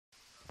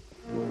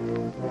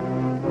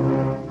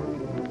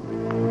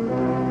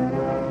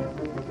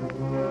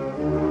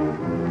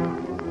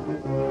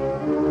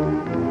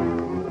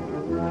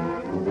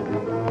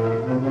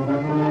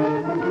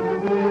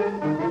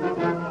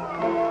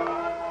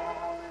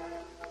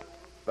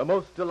the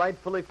most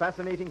delightfully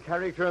fascinating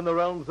character in the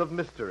realms of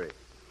mystery,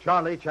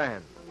 Charlie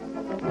Chan.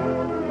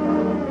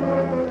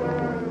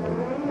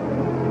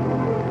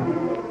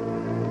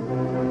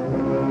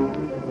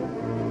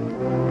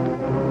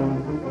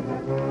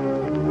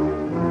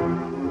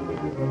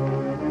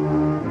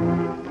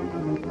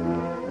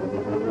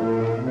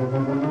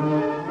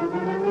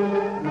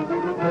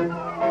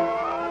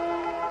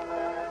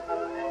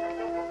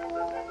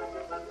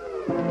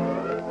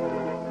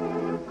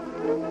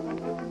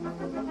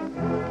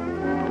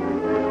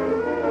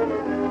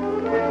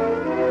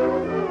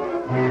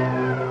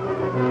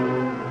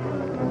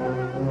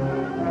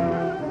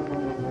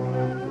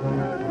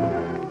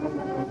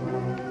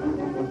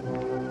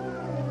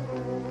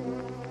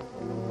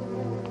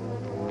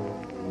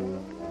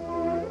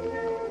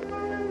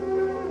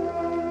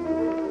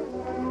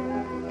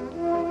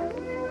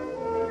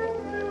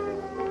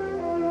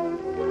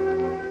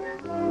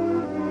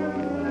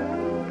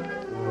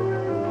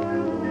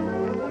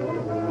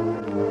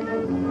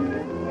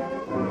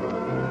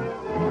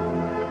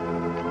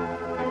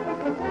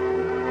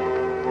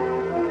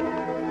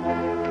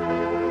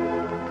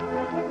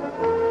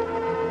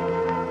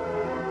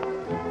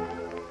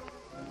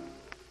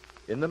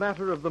 In the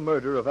matter of the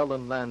murder of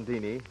Ellen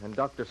Landini and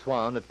Dr.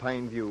 Swan at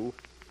Pine View,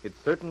 it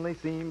certainly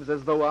seems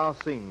as though Ah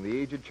Sing,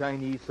 the aged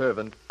Chinese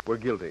servant, were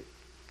guilty.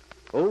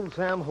 Old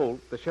Sam Holt,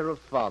 the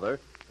sheriff's father,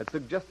 had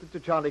suggested to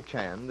Charlie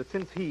Chan that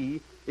since he,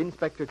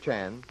 Inspector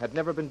Chan, had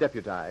never been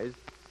deputized,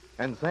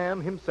 and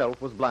Sam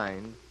himself was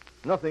blind,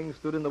 nothing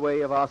stood in the way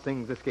of Ah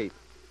Sing's escape.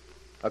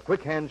 A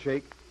quick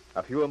handshake,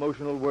 a few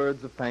emotional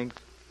words of thanks,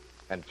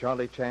 and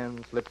Charlie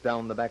Chan slips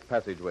down the back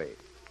passageway,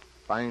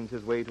 finds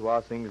his way to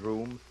Ah Sing's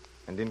room,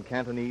 and in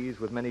Cantonese,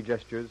 with many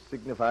gestures,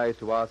 signifies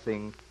to Ah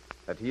Sing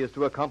that he is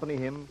to accompany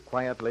him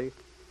quietly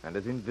and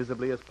as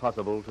invisibly as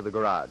possible to the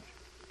garage.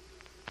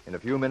 In a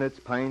few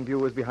minutes, Pine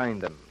View is behind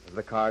them as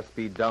the car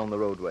speeds down the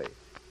roadway,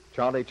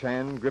 Charlie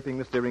Chan gripping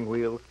the steering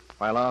wheel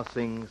while Ah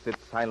Sing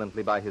sits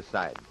silently by his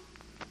side.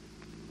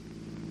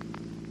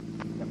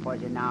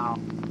 Suppose now,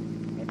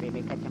 maybe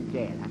we catch him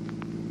jail, huh?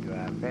 You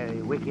are a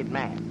very wicked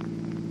man.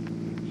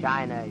 In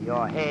China,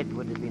 your head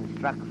would have been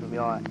struck from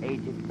your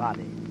aged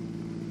body.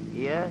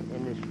 Here,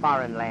 in this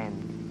foreign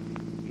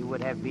land, you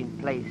would have been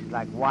placed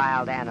like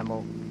wild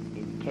animal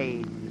in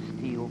caged with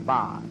steel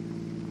bars.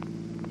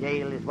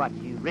 Jail is what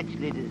you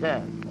richly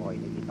deserve.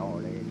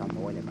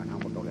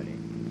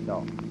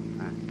 So,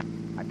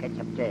 I catch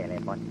up jail,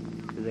 boss?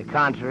 To the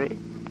contrary,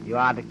 you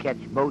are to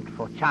catch boat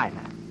for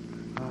China.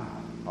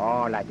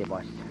 All right,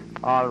 boss.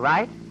 All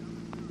right?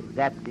 Is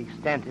that the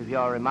extent of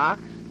your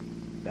remarks?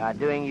 We are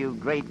doing you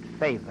great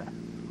favor,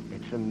 a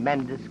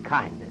tremendous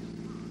kindness.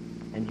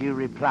 And you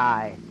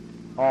reply,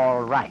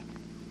 all right.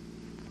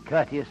 A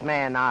courteous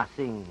man, Ah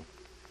Sing,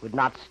 would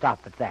not stop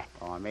at that.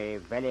 Oh, me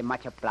very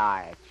much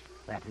obliged.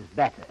 That is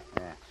better.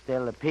 Yeah.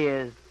 Still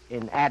appears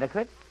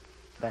inadequate,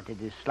 but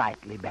it is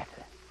slightly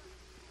better.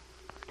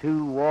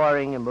 Two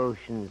warring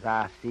emotions,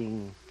 Ah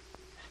Sing,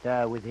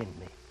 stir within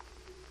me.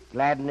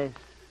 Gladness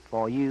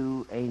for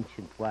you,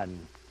 ancient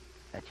one,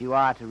 that you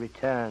are to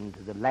return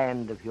to the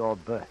land of your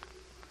birth.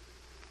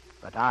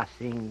 But Ah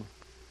Sing,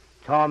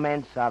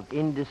 torments of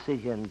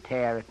indecision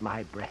tear at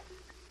my breast.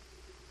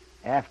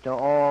 After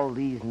all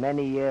these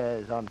many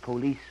years on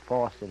police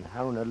force in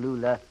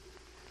Honolulu,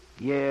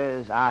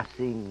 years, Ah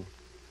Sing,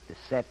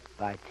 beset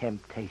by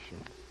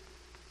temptations,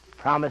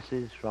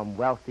 promises from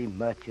wealthy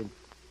merchants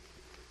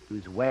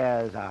whose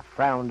wares are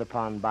frowned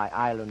upon by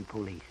island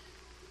police,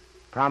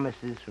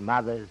 promises from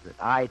others that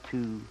I,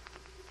 too,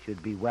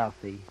 should be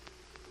wealthy,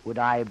 would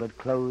I but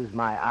close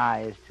my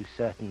eyes to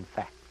certain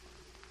facts.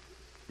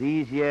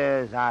 These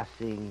years, Ah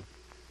Sing,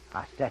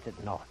 are set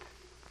at naught,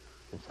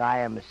 since I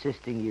am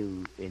assisting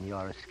you in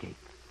your escape.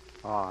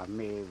 Oh,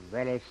 me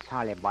very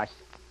sorry, boss.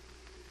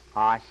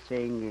 I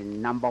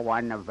sing number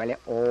one, a very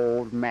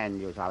old man,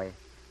 you sorry.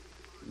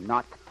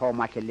 Not too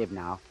much to live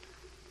now.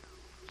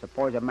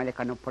 Suppose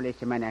American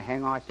policemen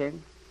hang I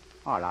sing?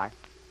 All right.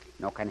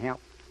 No can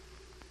help.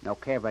 No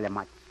care very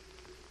much.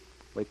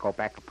 We go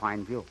back to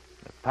Pine View.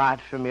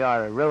 Apart from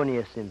your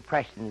erroneous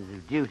impressions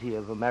of duty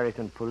of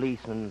American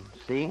policemen,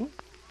 Sing,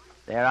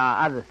 there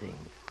are other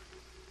things.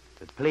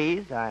 But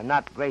please, I'm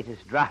not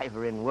greatest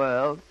driver in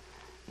world.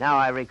 Now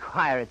I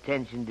require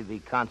attention to be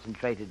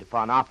concentrated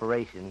upon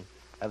operation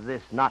of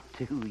this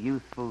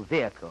not-too-youthful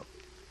vehicle.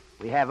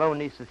 We have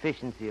only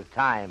sufficiency of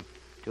time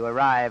to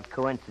arrive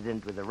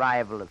coincident with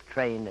arrival of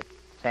train at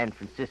San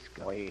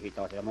Francisco. You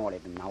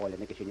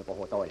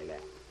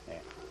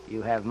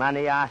have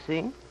money, Ah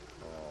Sing?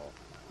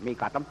 Me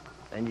got them.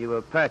 Then you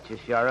will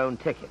purchase your own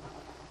ticket.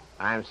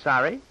 I'm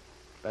sorry,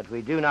 but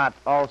we do not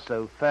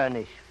also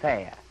furnish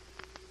fare.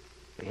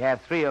 We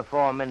have 3 or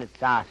 4 minutes,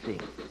 Ah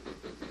Sing.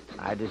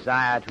 I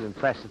desire to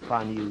impress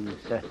upon you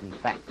certain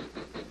facts.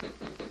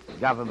 The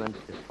government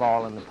has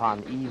fallen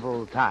upon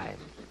evil times.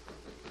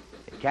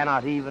 It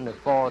cannot even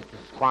afford to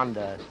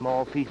squander a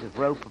small piece of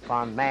rope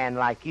upon man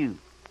like you,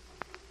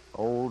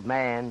 old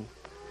man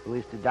who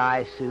is to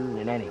die soon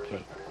in any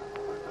case.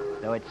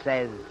 So it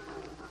says,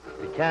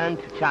 return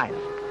to China.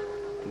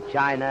 to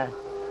China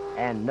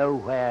and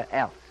nowhere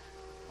else.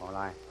 All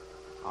right.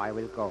 I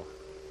will go.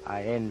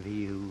 I envy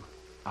you,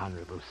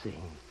 Honorable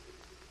Singh.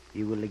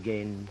 You will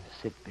again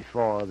sit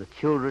before the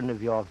children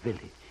of your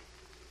village.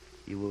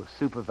 You will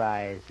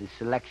supervise the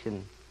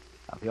selection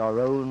of your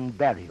own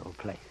burial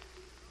place.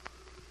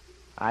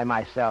 I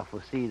myself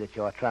will see that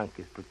your trunk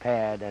is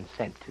prepared and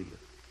sent to you.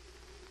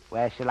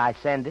 Where shall I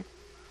send it?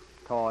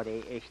 To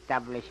the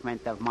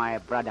establishment of my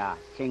brother,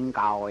 Sing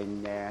Gao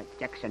in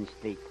Jackson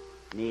Street,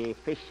 near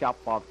Fish Shop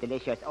of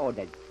Delicious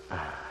Odors.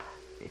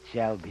 It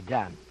shall be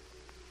done.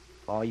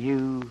 For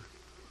you,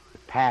 the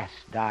past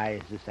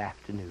dies this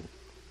afternoon.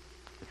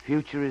 The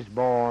future is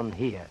born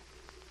here,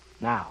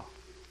 now.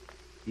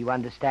 You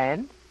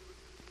understand?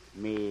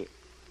 Me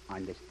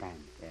understand.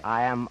 Yes.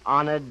 I am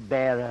honored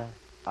bearer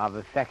of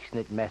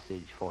affectionate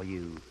message for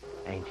you,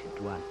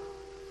 ancient one.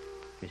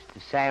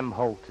 Mr. Sam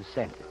Holt has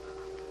sent it.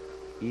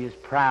 He is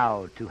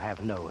proud to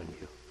have known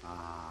you.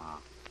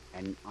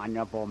 An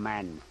honorable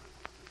man.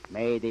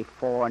 May the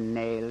 4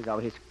 nails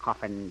of his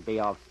coffin be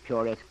of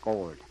purest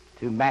gold.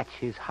 To match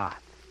his heart.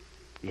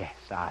 Yes,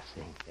 I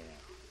sing.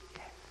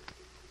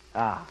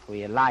 Yes.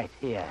 We alight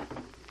here.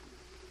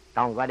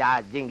 Don't go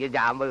down,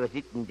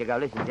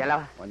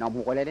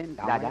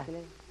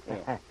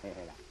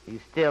 You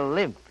still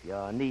limp.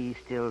 Your knee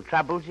still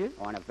troubles you?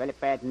 On a very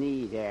bad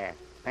knee there.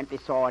 Plenty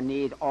sore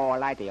knees all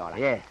righty, all right.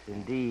 Yes,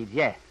 indeed,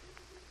 yes.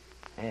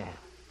 Yeah.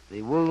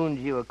 The wound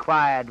you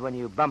acquired when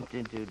you bumped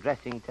into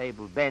dressing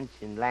table bench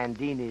in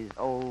Landini's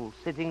old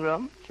sitting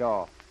room?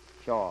 Sure.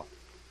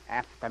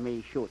 After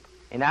me shoot.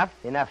 Enough,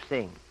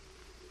 Singh.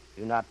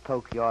 Do not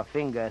poke your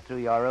finger through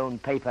your own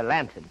paper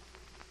lantern.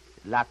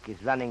 Luck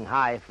is running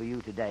high for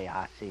you today,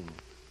 Ah Sing.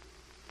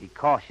 Be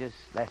cautious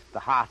lest the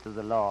heart of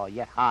the law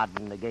yet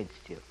harden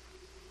against you.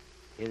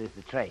 Here is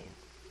the train.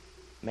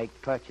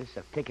 Make purchase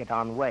of ticket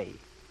on way.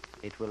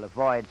 It will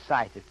avoid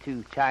sight of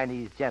 2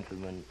 Chinese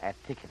gentlemen at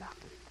ticket office.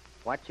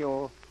 What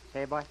you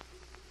say, boy?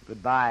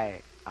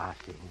 Goodbye, Ah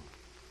Sing.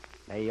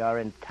 May your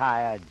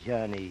entire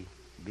journey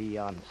be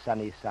on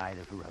sunny side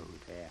of road.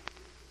 Yeah.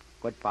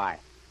 Goodbye.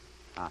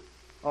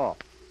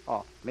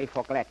 Me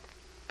forget.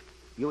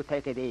 You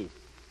take it easy.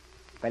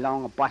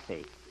 Belong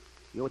Bossy.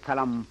 You tell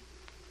him,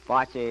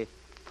 Bossy,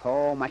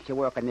 too much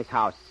work in this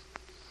house.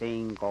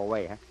 Sing go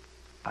away, huh?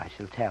 I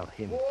shall tell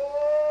him.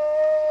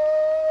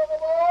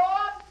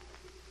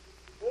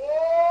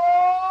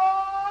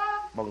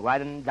 Bông quay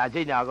đến đại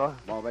gì nào cô?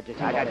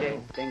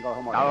 Sing go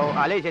home.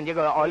 Ở lấy trên cái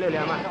ở lấy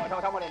lên mà.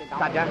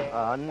 Tắt chứ?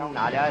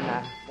 Nè đây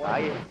nè.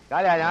 Đấy,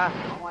 cái này nè.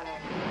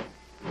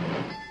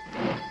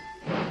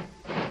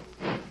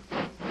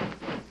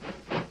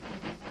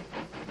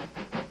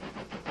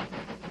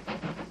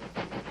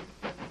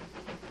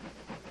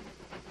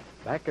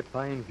 Back at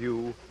Pine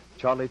View,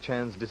 Charlie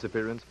Chan's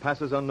disappearance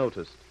passes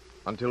unnoticed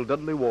until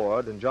Dudley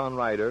Ward and John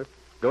Ryder,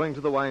 going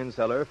to the wine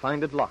cellar,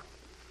 find it locked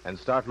and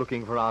start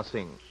looking for Ah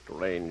Sing.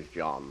 Strange,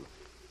 John.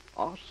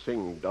 Ah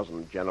Sing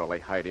doesn't generally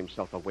hide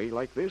himself away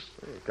like this.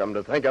 Come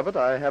to think of it,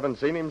 I haven't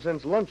seen him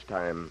since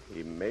lunchtime.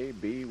 He may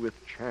be with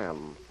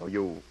Chan. Oh,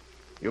 you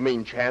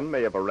mean Chan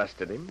may have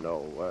arrested him?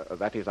 No,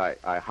 that is,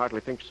 I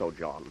hardly think so,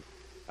 John.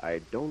 I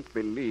don't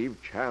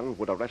believe Chan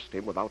would arrest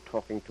him without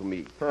talking to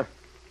me.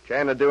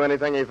 Chan would do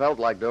anything he felt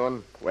like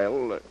doing.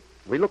 Well,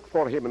 we look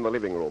for him in the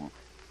living room.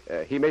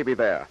 He may be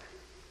there.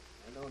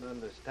 I don't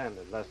understand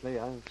it, Leslie.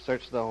 I've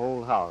searched the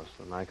whole house,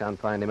 and I can't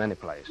find him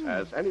anyplace.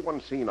 Has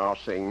anyone seen Ah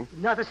Sing?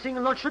 Not a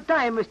single lunch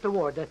time, Mr.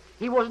 Ward.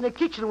 He was in the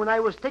kitchen when I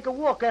was take a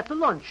walk after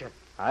lunch.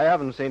 I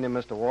haven't seen him,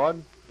 Mr.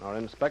 Ward, nor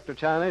Inspector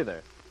Chan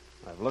either.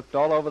 I've looked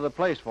all over the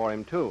place for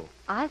him, too.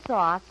 I saw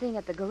Ah Sing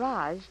at the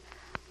garage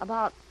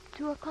about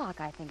 2 o'clock,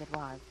 I think it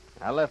was.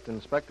 I left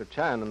Inspector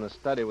Chan in the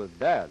study with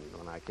Dad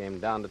when I came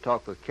down to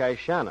talk with Kay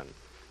Shannon.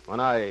 When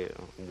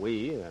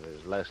we, that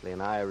is Leslie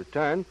and I,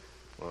 returned,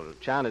 well,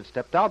 Chan had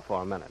stepped out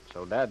for a minute,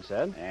 so Dad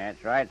said.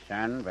 That's right,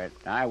 son, but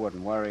I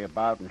wouldn't worry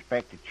about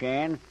Inspector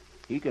Chan.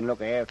 He can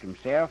look after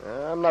himself.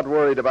 I'm not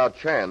worried about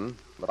Chan,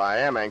 but I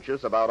am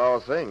anxious about Ah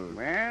Sing.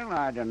 Well,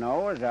 I don't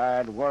know as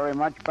I'd worry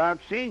much about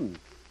Sing.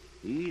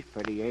 He's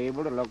pretty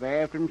able to look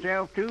after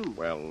himself, too.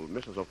 Well,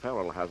 Mrs.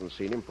 O'Farrell hasn't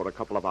seen him for a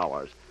couple of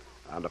hours.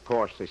 And, of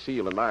course,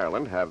 Cecile and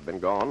Ireland have been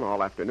gone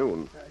all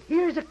afternoon.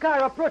 Here's a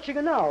car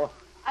approaching now.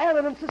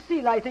 Ireland and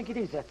Cecile, I think it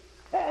is.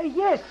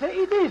 Yes,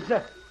 it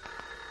is.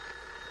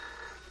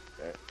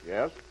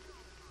 Yes?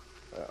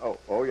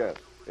 Oh, yes.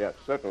 Yes,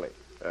 certainly.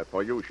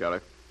 For you,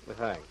 Sheriff.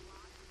 Thanks.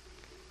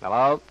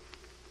 Hello?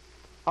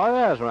 Oh,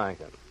 yes,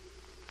 Rankin.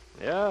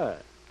 Yeah.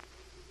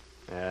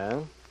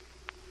 Yeah?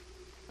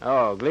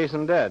 Oh,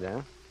 Gleason dead,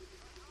 huh?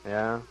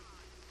 Yeah.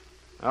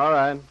 All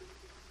right.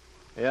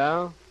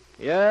 Yeah?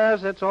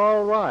 Yes, it's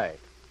all right.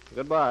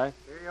 Goodbye.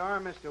 Here you are,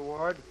 Mr.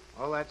 Ward.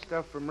 All that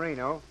stuff from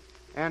Reno.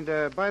 And,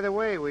 by the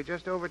way, we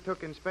just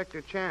overtook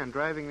Inspector Chan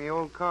driving the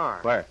old car.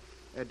 Where?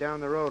 Down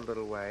the road a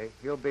little way.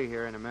 He'll be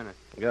here in a minute.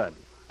 Good.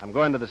 I'm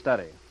going to the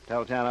study.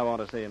 Tell Chan I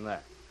want to see him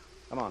there.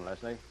 Come on,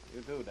 Leslie.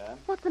 You too, Dad.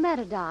 What's the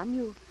matter, Don?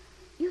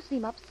 You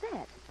seem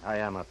upset. I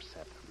am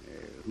upset.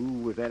 Who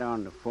was that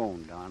on the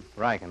phone, Don?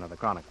 Rankin of the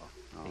Chronicle.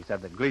 He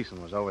said that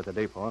Gleason was over at the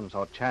depot and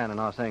saw Chan and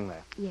Ah Sing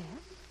there. Yes?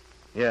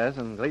 Yes,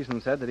 and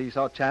Gleason said that he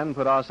saw Chan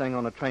put Ah Sing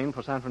on a train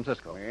for San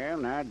Francisco. Well,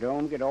 now,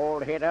 don't get all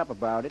het up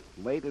about it.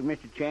 Wait till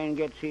Mr. Chan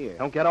gets here.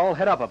 Don't get all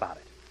het up about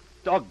it.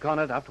 Doggone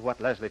it, after what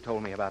Leslie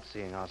told me about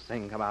seeing Ah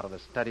Sing come out of the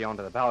study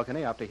onto the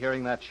balcony after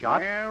hearing that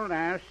shot. Well,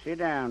 now, sit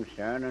down,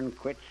 son, and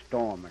quit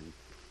storming.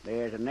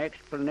 There's an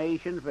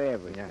explanation for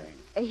everything.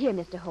 Here,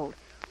 Mr. Holt.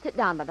 Sit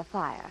down by the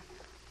fire.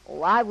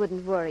 Oh, I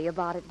wouldn't worry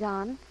about it,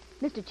 Don.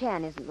 Mr.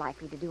 Chan isn't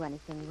likely to do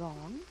anything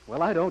wrong.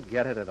 Well, I don't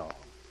get it at all.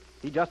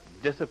 He just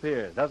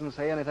disappears, doesn't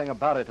say anything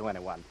about it to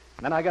anyone.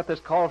 And then I got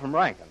this call from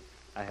Rankin.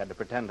 I had to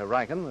pretend to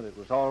Rankin that it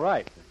was all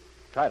right.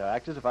 Try to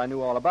act as if I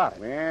knew all about it.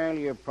 Well,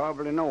 you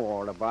probably know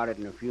all about it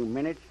in a few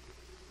minutes.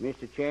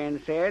 Mr.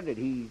 Chan said that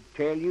he'd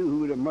tell you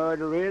who the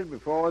murderer is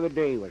before the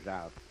day was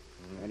out.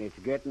 And it's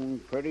getting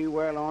pretty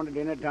well on to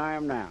dinner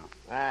time now.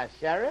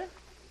 Sheriff?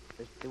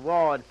 Mr.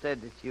 Ward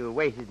said that you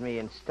awaited me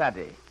in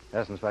study.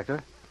 Yes,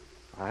 Inspector.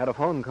 I had a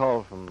phone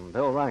call from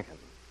Bill Rankin.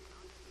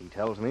 He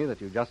tells me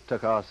that you just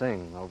took Ah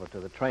Sing over to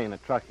the train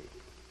at Truckee.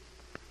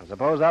 I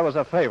suppose that was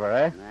a favor,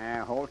 eh?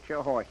 Now, hold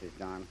your horses,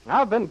 Don.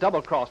 I've been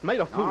double-crossed, made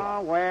a fool of.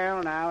 Oh,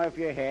 well, now, if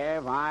you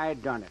have, I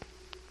done it.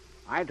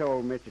 I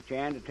told Mr.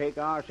 Chan to take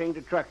Ah Sing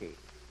to Truckee.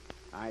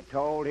 I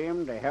told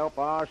him to help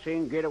Ah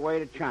Sing get away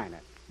to China.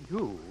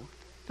 You?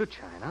 To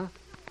China?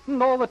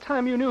 And all the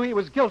time you knew he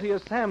was guilty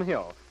as Sam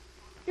Hill.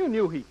 You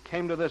knew he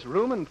came to this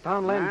room and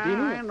found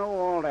Landini. I know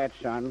all that,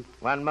 son.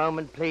 One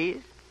moment,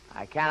 please.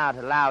 I cannot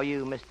allow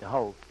you, Mr.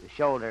 Holt, to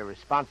shoulder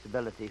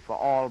responsibility for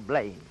all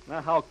blame.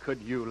 Now, how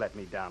could you let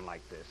me down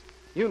like this?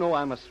 You know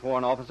I'm a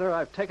sworn officer.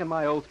 I've taken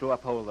my oath to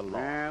uphold the law.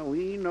 Well,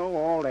 we know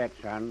all that,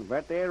 son,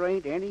 but there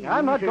ain't any...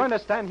 I'm not going to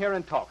stand here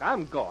and talk.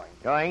 I'm going.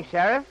 Going,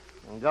 Sheriff?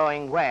 And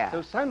going where?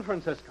 To San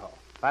Francisco.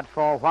 But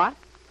for what?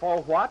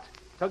 For what?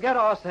 To get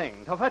Ah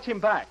Sing, to fetch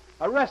him back.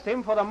 Arrest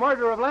him for the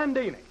murder of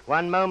Landini.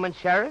 One moment,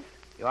 Sheriff.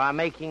 You are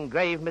making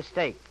grave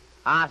mistake.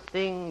 Ah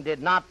Sing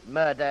did not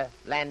murder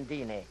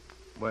Landini.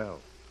 Well,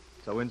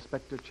 so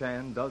Inspector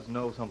Chan does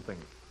know something.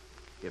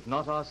 If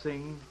not Ah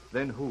Sing,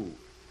 then who?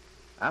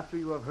 After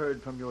you have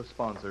heard from your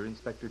sponsor,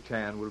 Inspector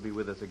Chan will be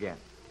with us again.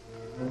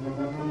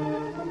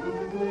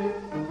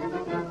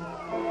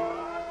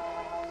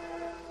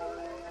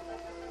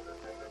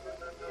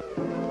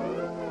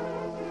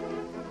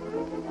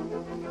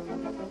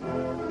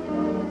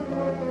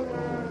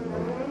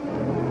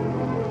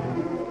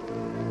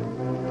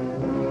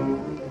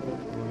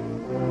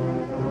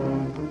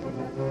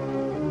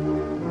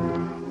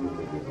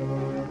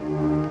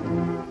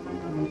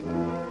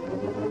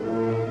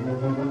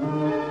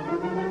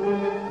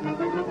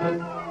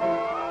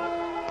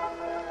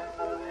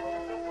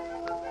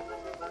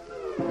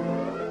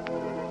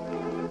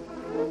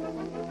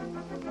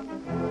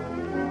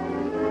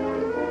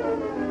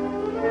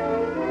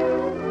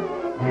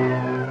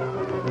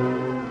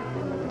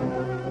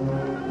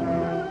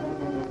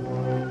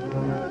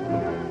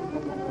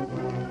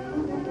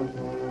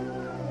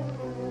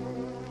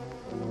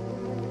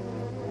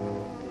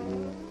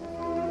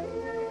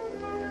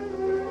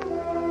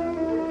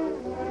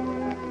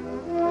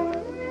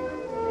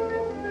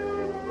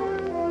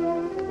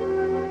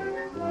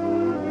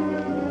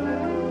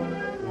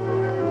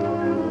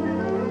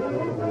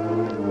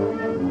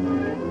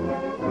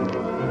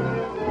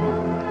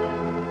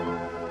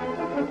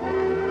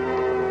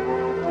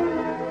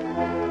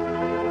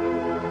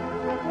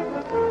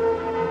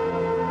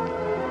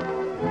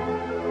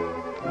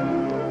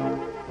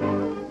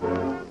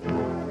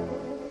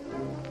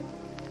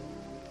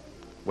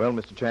 Well,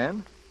 Mr.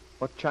 Chan,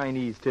 what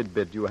Chinese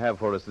tidbit do you have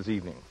for us this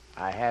evening?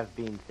 I have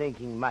been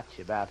thinking much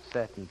about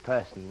certain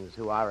persons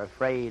who are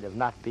afraid of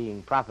not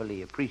being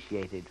properly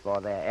appreciated for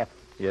their efforts.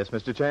 Yes,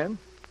 Mr. Chan?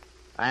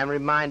 I am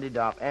reminded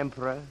of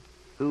Emperor,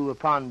 who,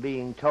 upon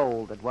being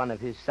told that one of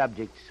his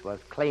subjects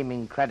was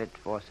claiming credit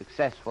for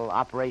successful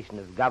operation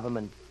of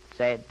government,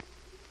 said,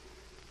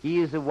 "He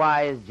is a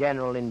wise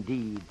general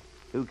indeed,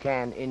 who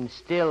can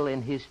instill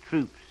in his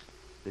troops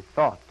the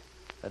thought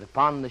that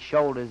upon the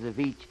shoulders of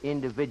each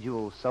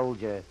individual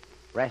soldier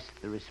rests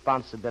the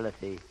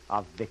responsibility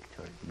of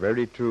victory."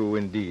 Very true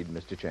indeed,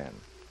 Mr. Chan.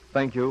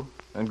 Thank you,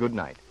 and good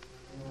night.